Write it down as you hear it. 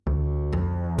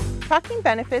Talking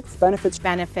benefits. Benefits.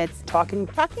 Benefits. Talk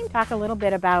a little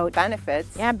bit about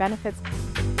benefits. Yeah, benefits.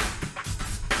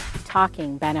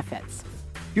 Talking benefits.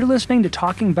 You're listening to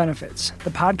Talking Benefits, the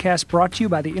podcast brought to you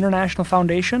by the International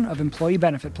Foundation of Employee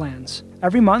Benefit Plans.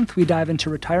 Every month, we dive into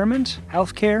retirement,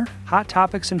 healthcare, hot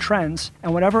topics and trends,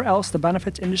 and whatever else the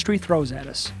benefits industry throws at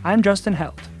us. I'm Justin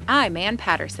Held. I'm Ann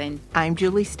Patterson. I'm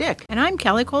Julie Stick. And I'm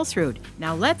Kelly Colesrud.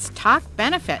 Now let's talk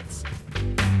benefits.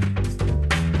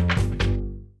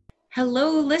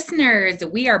 Hello, listeners.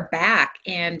 We are back,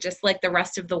 and just like the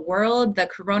rest of the world, the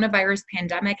coronavirus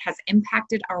pandemic has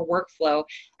impacted our workflow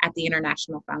at the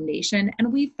International Foundation,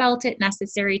 and we felt it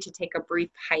necessary to take a brief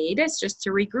hiatus just to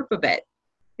regroup a bit.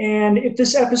 And if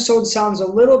this episode sounds a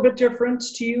little bit different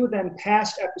to you than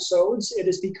past episodes, it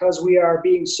is because we are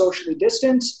being socially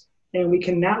distant and we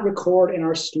cannot record in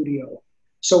our studio.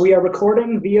 So we are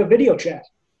recording via video chat.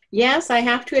 Yes, I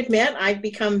have to admit, I've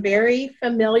become very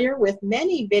familiar with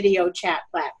many video chat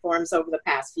platforms over the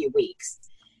past few weeks.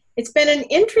 It's been an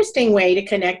interesting way to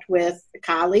connect with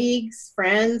colleagues,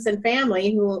 friends, and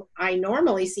family who I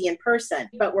normally see in person,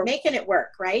 but we're making it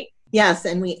work, right? Yes,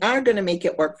 and we are going to make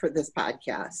it work for this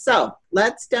podcast. So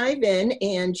let's dive in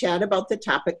and chat about the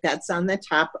topic that's on the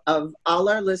top of all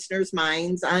our listeners'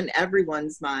 minds, on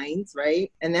everyone's minds,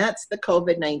 right? And that's the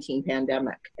COVID-19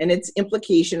 pandemic and its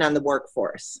implication on the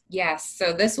workforce. Yes,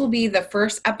 so this will be the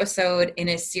first episode in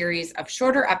a series of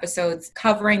shorter episodes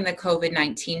covering the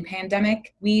COVID-19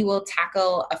 pandemic. We will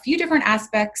tackle a few different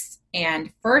aspects.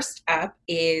 And first up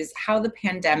is how the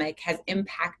pandemic has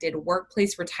impacted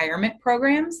workplace retirement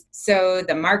programs. So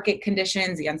the market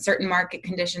conditions, the uncertain market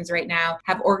conditions right now,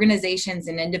 have organizations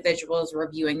and individuals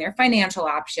reviewing their financial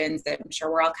options. I'm sure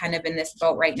we're all kind of in this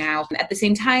boat right now. At the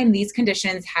same time, these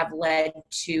conditions have led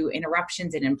to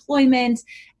interruptions in employment,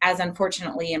 as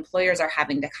unfortunately employers are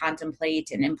having to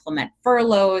contemplate and implement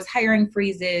furloughs, hiring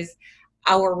freezes,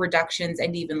 hour reductions,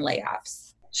 and even layoffs.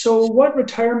 So what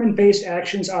retirement-based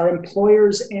actions are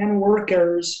employers and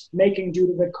workers making due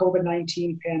to the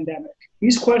COVID-19 pandemic?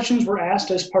 These questions were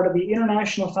asked as part of the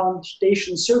International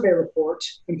Foundation Survey Report,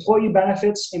 Employee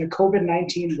Benefits in a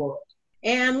COVID-19 World.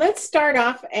 And let's start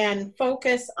off and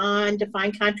focus on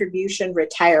defined contribution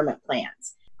retirement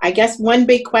plans. I guess one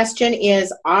big question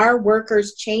is, are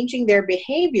workers changing their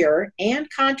behavior and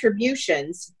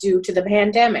contributions due to the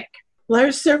pandemic? Well,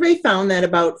 our survey found that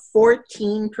about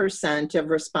 14% of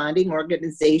responding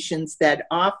organizations that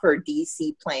offer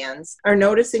DC plans are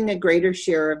noticing a greater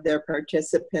share of their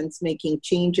participants making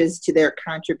changes to their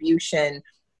contribution,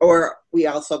 or we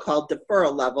also call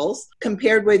deferral levels,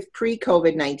 compared with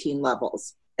pre-COVID-19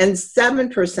 levels. And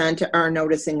 7% are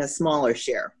noticing a smaller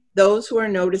share. Those who are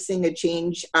noticing a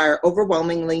change are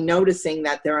overwhelmingly noticing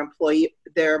that their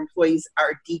employees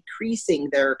are decreasing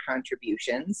their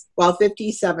contributions, while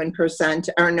 57%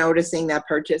 are noticing that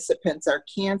participants are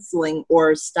canceling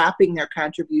or stopping their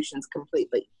contributions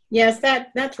completely. Yes,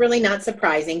 that's really not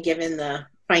surprising given the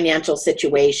financial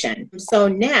situation. So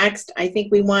next, I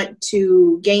think we want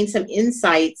to gain some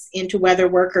insights into whether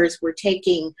workers were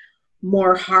taking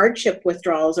more hardship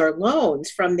withdrawals or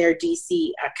loans from their DC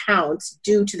accounts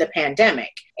due to the pandemic.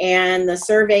 And the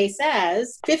survey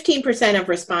says 15% of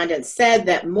respondents said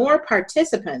that more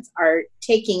participants are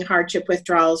taking hardship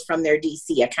withdrawals from their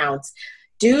DC accounts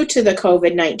due to the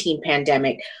COVID-19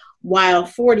 pandemic, while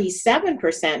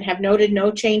 47% have noted no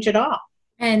change at all.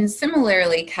 And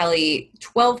similarly, Kelly,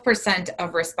 12%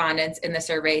 of respondents in the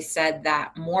survey said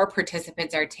that more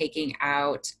participants are taking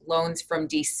out loans from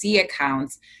DC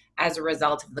accounts as a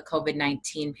result of the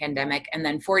COVID-19 pandemic. And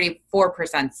then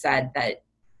 44% said that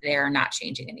they're not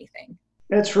changing anything.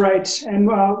 That's right. And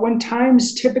when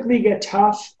times typically get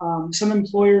tough, some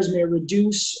employers may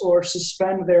reduce or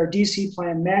suspend their DC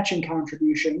plan matching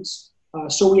contributions.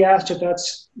 So we asked if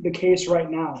that's the case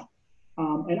right now.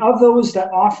 And of those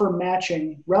that offer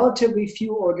matching, relatively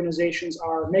few organizations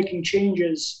are making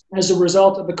changes as a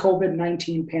result of the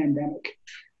COVID-19 pandemic.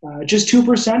 Just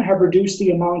 2% have reduced the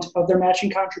amount of their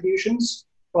matching contributions,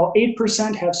 while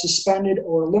 8% have suspended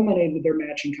or eliminated their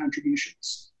matching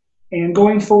contributions. And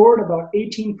going forward, about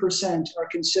 18% are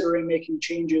considering making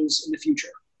changes in the future.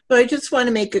 So I just want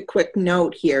to make a quick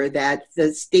note here that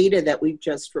this data that we've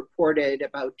just reported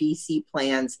about DC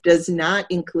plans does not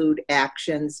include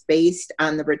actions based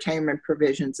on the retirement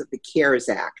provisions of the CARES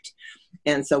Act.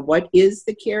 And so what is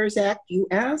the CARES Act, you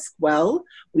ask? Well,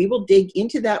 we will dig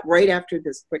into that right after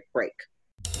this quick break.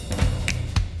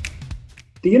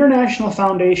 The International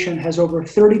Foundation has over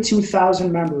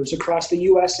 32,000 members across the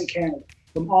U.S. and Canada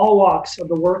from all walks of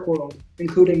the work world,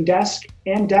 including desk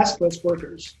and deskless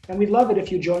workers. And we'd love it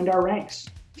if you joined our ranks.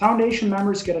 Foundation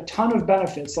members get a ton of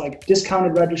benefits like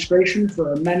discounted registration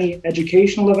for our many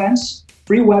educational events,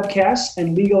 free webcasts,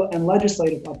 and legal and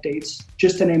legislative updates,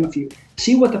 just to name a few.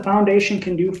 See what the Foundation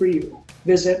can do for you.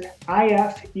 Visit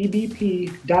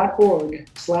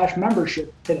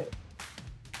ifebp.org/membership today.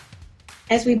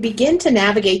 As we begin to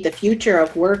navigate the future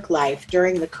of work life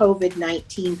during the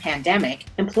COVID-19 pandemic,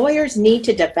 employers need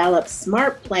to develop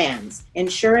smart plans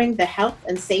ensuring the health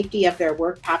and safety of their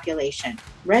work population.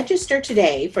 Register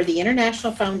today for the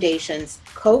International Foundation's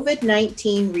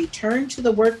COVID-19 Return to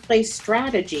the Workplace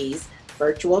Strategies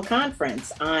virtual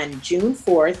conference on June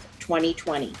 4th,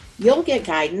 2020. You'll get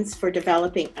guidance for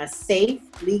developing a safe,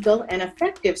 legal, and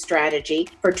effective strategy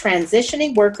for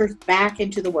transitioning workers back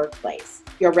into the workplace.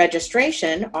 Your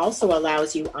registration also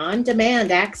allows you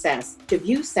on-demand access to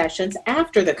view sessions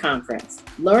after the conference.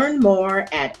 Learn more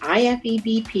at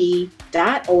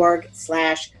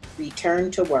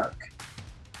ifebp.org/return to work.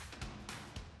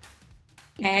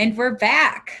 And we're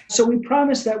back. So we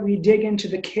promised that we dig into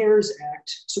the CARES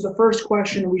Act. So the first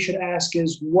question we should ask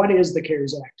is, what is the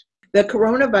CARES Act? The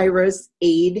Coronavirus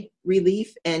Aid,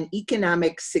 Relief, and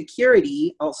Economic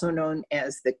Security, also known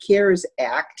as the CARES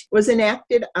Act, was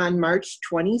enacted on March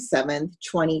 27,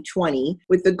 2020,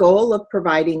 with the goal of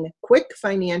providing quick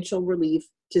financial relief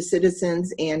to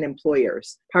citizens and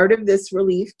employers. Part of this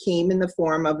relief came in the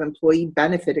form of employee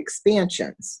benefit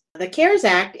expansions. The CARES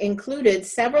Act included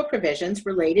several provisions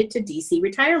related to DC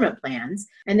retirement plans,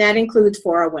 and that includes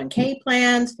 401k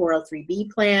plans, 403b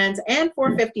plans, and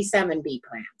 457b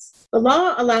plans. The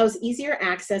law allows easier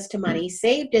access to money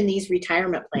saved in these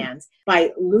retirement plans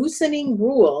by loosening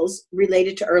rules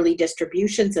related to early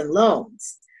distributions and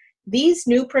loans. These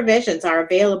new provisions are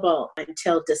available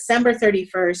until December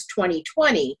 31st,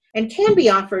 2020, and can be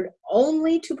offered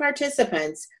only to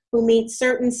participants who meet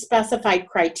certain specified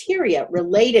criteria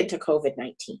related to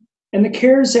COVID-19. And the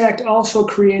CARES Act also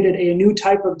created a new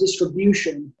type of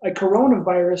distribution, a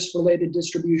coronavirus-related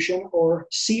distribution, or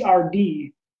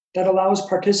CRD, that allows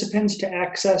participants to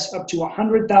access up to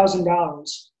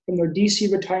 $100,000 from their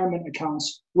DC retirement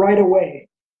accounts right away,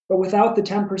 but without the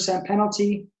 10%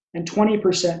 penalty and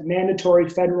 20% mandatory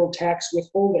federal tax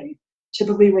withholding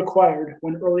typically required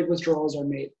when early withdrawals are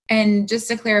made. And just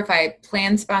to clarify,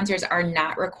 plan sponsors are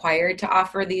not required to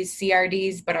offer these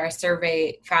CRDs, but our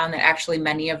survey found that actually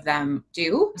many of them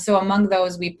do. So among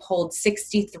those, we polled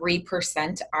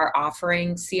 63% are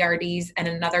offering CRDs and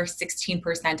another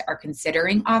 16% are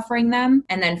considering offering them.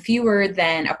 And then fewer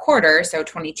than a quarter, so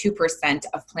 22%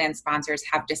 of plan sponsors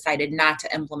have decided not to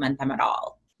implement them at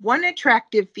all. One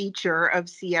attractive feature of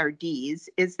CRDs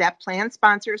is that plan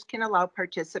sponsors can allow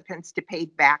participants to pay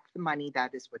back the money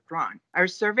that is withdrawn. Our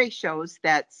survey shows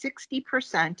that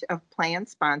 60% of plan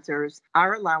sponsors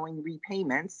are allowing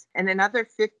repayments, and another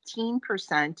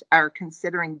 15% are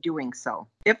considering doing so.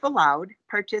 If allowed,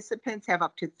 participants have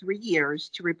up to 3 years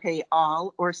to repay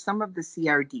all or some of the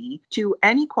CRD to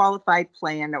any qualified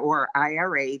plan or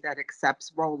IRA that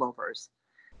accepts rollovers.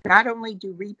 Not only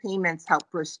do repayments help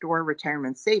restore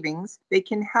retirement savings, they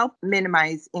can help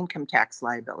minimize income tax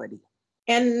liability.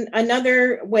 And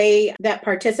another way that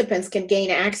participants can gain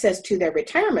access to their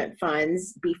retirement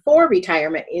funds before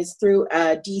retirement is through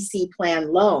a DC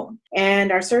plan loan.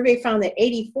 And our survey found that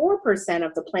 84%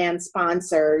 of the plan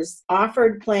sponsors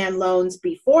offered plan loans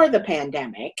before the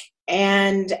pandemic.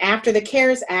 And after the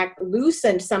CARES Act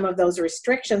loosened some of those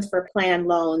restrictions for plan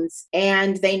loans,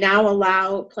 and they now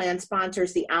allow plan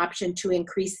sponsors the option to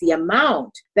increase the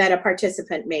amount that a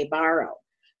participant may borrow.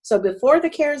 So before the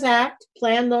CARES Act,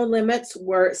 plan loan limits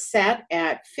were set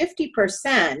at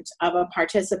 50% of a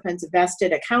participant's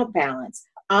vested account balance,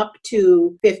 up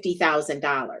to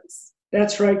 $50,000.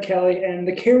 That's right, Kelly. And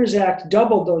the CARES Act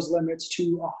doubled those limits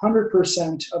to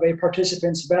 100% of a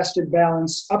participant's vested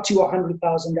balance, up to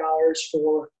 $100,000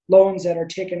 for loans that are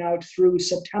taken out through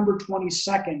September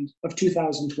 22nd of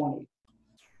 2020.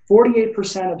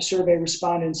 48% of survey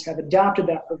respondents have adopted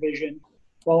that provision,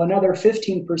 while another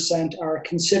 15% are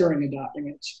considering adopting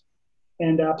it.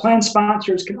 And plan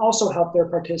sponsors can also help their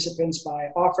participants by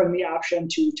offering the option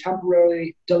to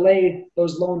temporarily delay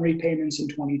those loan repayments in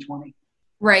 2020.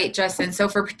 Right, Justin. So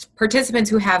for participants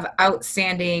who have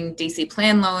outstanding DC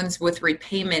plan loans with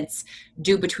repayments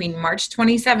due between March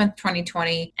 27th,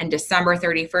 2020 and December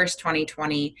 31st,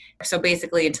 2020, so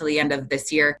basically until the end of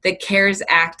this year, the CARES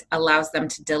Act allows them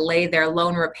to delay their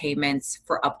loan repayments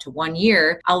for up to 1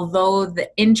 year, although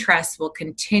the interest will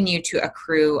continue to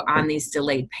accrue on these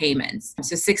delayed payments.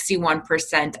 So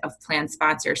 61% of plan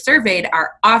sponsors surveyed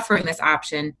are offering this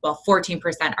option, while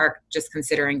 14% are just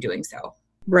considering doing so.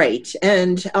 Right.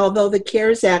 And although the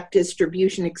CARES Act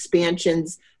distribution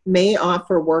expansions may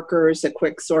offer workers a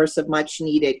quick source of much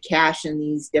needed cash in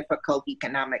these difficult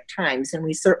economic times. And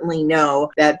we certainly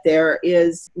know that there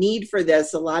is need for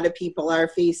this. A lot of people are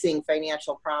facing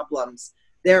financial problems.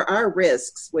 There are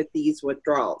risks with these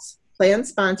withdrawals. Plan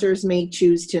sponsors may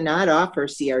choose to not offer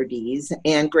CRDs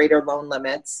and greater loan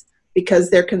limits because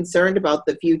they're concerned about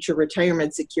the future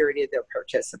retirement security of their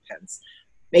participants.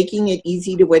 Making it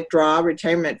easy to withdraw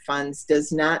retirement funds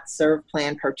does not serve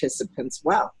plan participants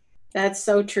well. That's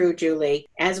so true, Julie.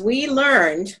 As we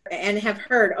learned and have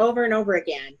heard over and over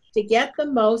again, to get the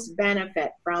most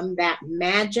benefit from that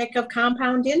magic of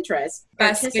compound interest.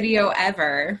 Best video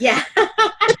ever. Yeah.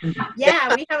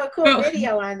 Yeah, we have a cool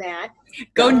video on that.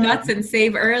 Go nuts and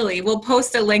save early. We'll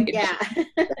post a link. Yeah.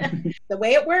 The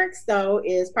way it works, though,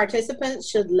 is participants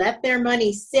should let their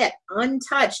money sit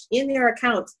untouched in their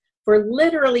accounts for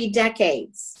literally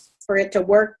decades for it to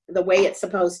work the way it's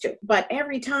supposed to. But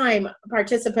every time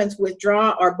participants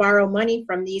withdraw or borrow money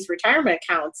from these retirement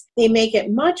accounts, they make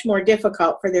it much more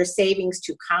difficult for their savings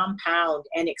to compound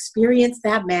and experience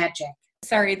that magic.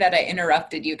 Sorry that I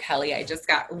interrupted you, Kelly. I just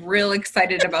got real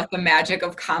excited about the magic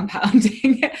of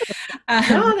compounding.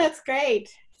 Oh, that's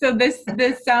great. So this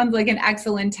sounds like an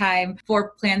excellent time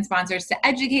for plan sponsors to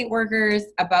educate workers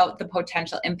about the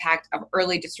potential impact of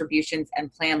early distributions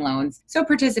and plan loans so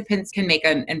participants can make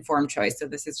an informed choice. So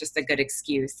this is just a good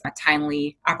excuse, a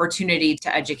timely opportunity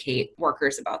to educate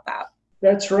workers about that.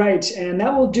 That's right. And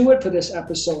that will do it for this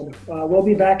episode. We'll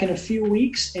be back in a few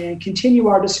weeks and continue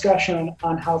our discussion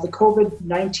on how the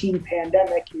COVID-19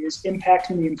 pandemic is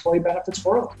impacting the employee benefits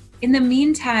world. In the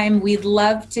meantime, we'd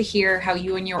love to hear how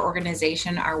you and your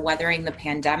organization are weathering the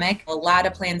pandemic. A lot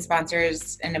of plan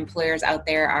sponsors and employers out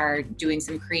there are doing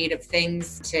some creative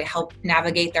things to help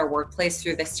navigate their workplace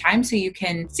through this time. So you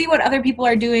can see what other people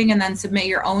are doing and then submit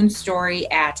your own story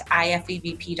at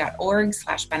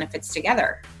ifebp.org/benefits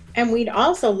together. And we'd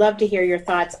also love to hear your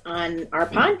thoughts on our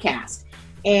podcast.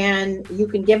 And you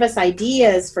can give us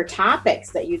ideas for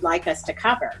topics that you'd like us to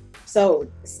cover. So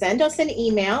send us an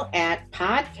email at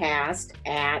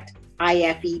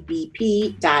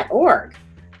podcast@ifebp.org.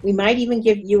 We might even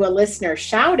give you a listener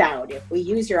shout out if we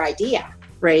use your idea.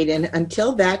 Right. And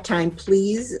until that time,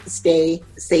 please stay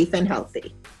safe and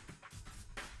healthy.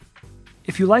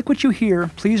 If you like what you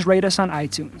hear, please rate us on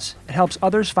iTunes. It helps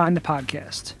others find the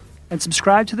podcast. And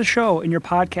subscribe to the show in your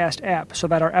podcast app so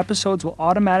that our episodes will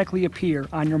automatically appear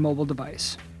on your mobile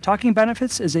device. Talking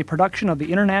Benefits is a production of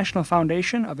the International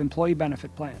Foundation of Employee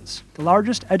Benefit Plans, the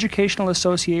largest educational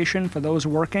association for those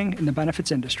working in the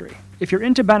benefits industry. If you're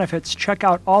into benefits, check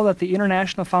out all that the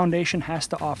International Foundation has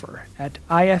to offer at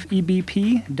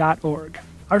ifebp.org.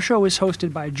 Our show is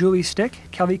hosted by Julie Stick,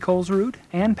 Kelly Colesrud,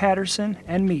 Ann Patterson,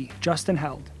 and me, Justin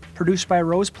Held. Produced by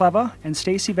Rose Pleva and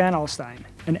Stacy Van Alstyne,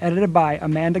 and edited by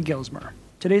Amanda Gilsmer.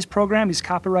 Today's program is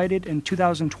copyrighted in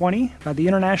 2020 by the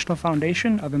International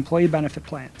Foundation of Employee Benefit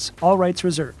Plans. All rights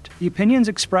reserved. The opinions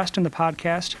expressed in the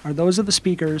podcast are those of the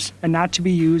speakers and not to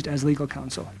be used as legal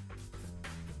counsel.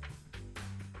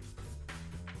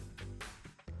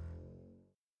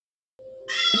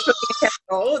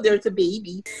 Oh, there's a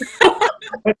baby.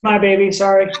 That's my baby,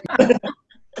 sorry.